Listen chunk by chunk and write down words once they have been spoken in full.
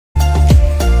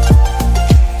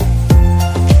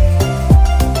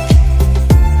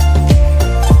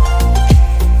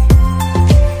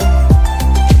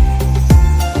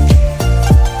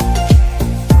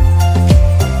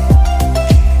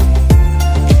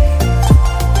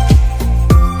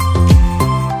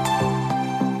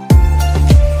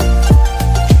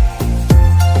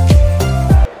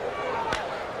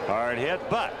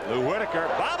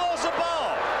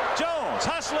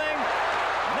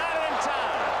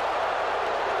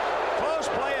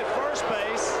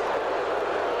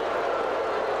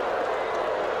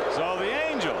So the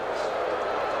Angels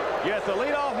get the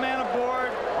leadoff man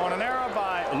aboard on an error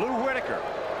by Lou Whitaker.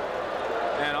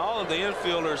 And all of the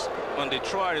infielders on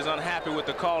Detroit is unhappy with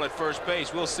the call at first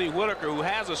base. We'll see Whitaker, who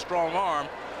has a strong arm,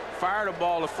 fired a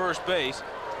ball to first base.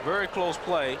 Very close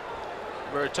play.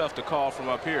 Very tough to call from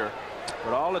up here.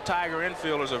 But all the Tiger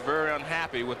infielders are very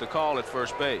unhappy with the call at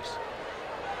first base.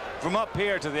 From up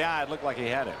here to the eye, it looked like he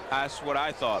had it. That's what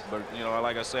I thought. But, you know,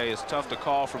 like I say, it's tough to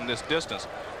call from this distance.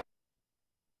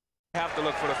 You have to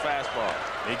look for the fastball.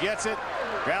 He gets it.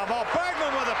 Ground ball.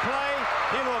 Bergman with a play.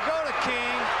 He will go to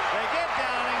King. They get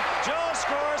Downing. Jones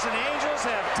scores, and the Angels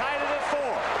have tied it at 4.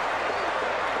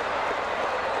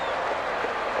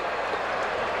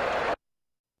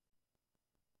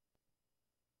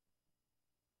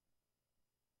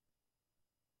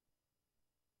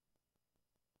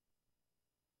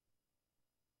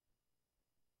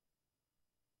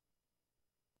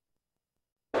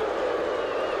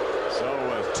 So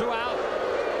with 2 out,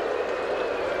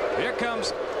 here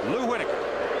comes Lou Whitaker.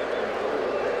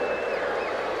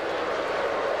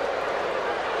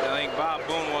 I think Bob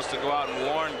Boone wants to go out and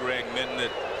warn Greg Minton that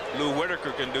Lou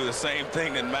Whitaker can do the same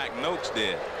thing that Mac Noakes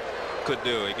could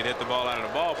do. He could hit the ball out of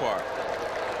the ballpark.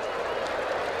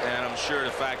 And I'm sure the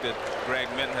fact that Greg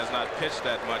Minton has not pitched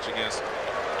that much against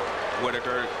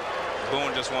Whitaker,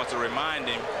 Boone just wants to remind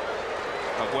him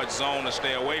of what zone to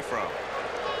stay away from.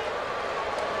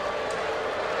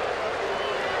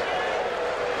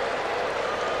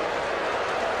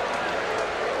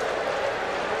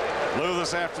 Lou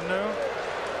this afternoon,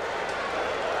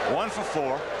 1 for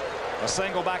 4, a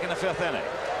single back in the 5th inning.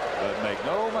 But make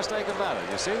no mistake about it.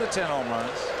 You see the 10 home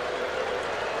runs.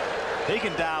 He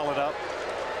can dial it up.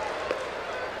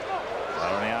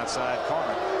 Out on the outside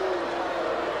corner.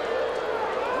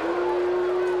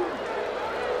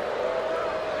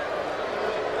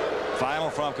 Final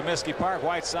from Comiskey Park.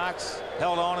 White Sox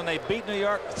held on and they beat New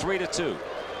York 3-2.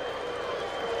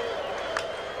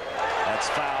 That's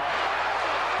foul.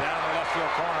 Down in the left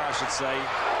field corner, I should say.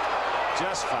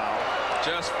 Just foul.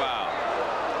 Just foul.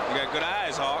 You got good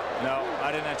eyes, Hawk. No,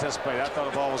 I didn't anticipate it. I thought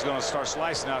the ball was going to start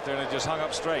slicing out there, and it just hung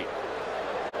up straight.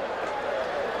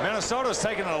 Minnesota's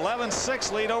taking an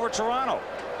 11-6 lead over Toronto.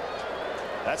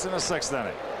 That's in the 6th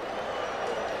inning.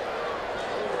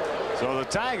 So the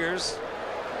Tigers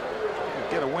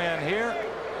get a win here,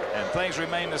 and things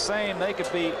remain the same. They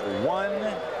could be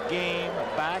 1 game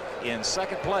back in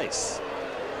 2nd place.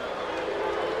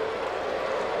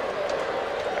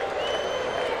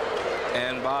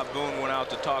 And Bob Boone went out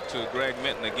to talk to Greg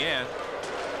Minton again.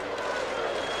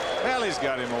 Well, he's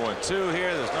got him 0-2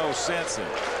 here. There's no sense in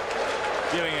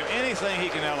giving him anything he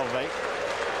can elevate.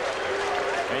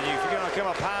 And if you're going to come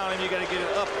up high on him, you got to get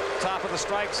it up top of the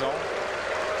strike zone.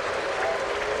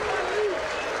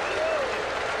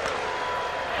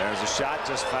 There's a shot,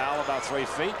 just foul, about 3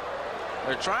 feet.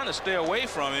 They're trying to stay away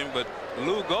from him, but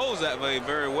Lou goes that way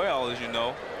very well, as you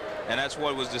know. And that's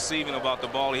what was deceiving about the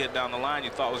ball he hit down the line. You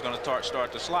thought was going to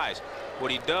start to slice.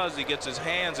 What he does, he gets his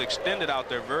hands extended out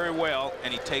there very well,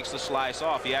 and he takes the slice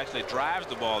off. He actually drives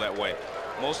the ball that way.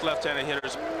 Most left-handed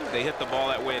hitters, they hit the ball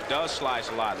that way. It does slice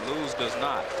a lot. Lou's does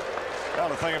not. Well,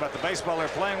 the thing about the baseball they're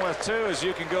playing with, too, is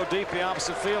you can go deep the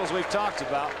opposite field, as we've talked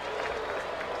about,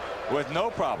 with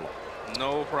no problem.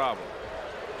 No problem.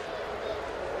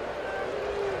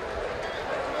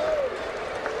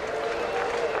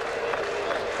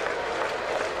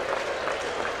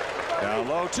 Down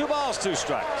low, 2 balls, 2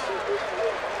 strikes.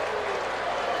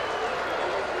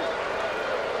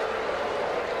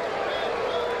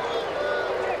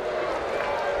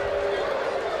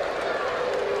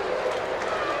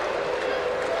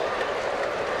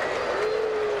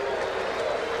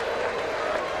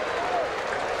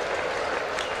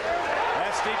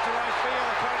 That's deep to right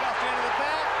field. Put it off the end of the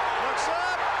bat. Looks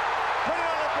up. Put it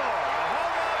on the board. A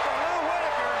home run for Lou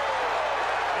Whitaker.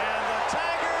 And the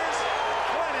Tigers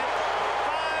win it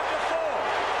 5-4.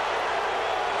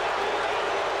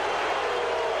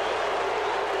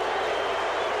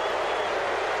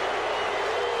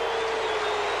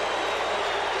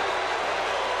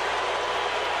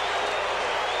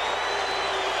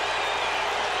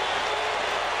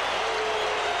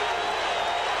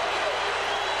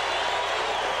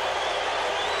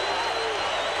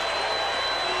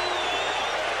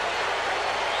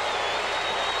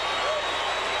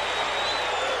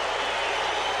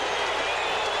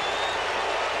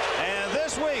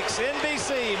 This week's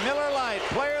NBC Miller Lite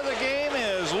Player of the Game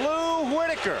is Lou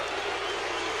Whitaker.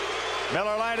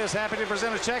 Miller Lite is happy to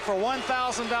present a check for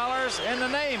 $1,000 in the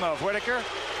name of Whitaker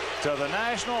to the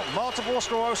National Multiple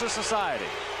Sclerosis Society.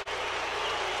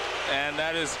 And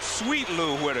that is sweet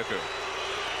Lou Whitaker.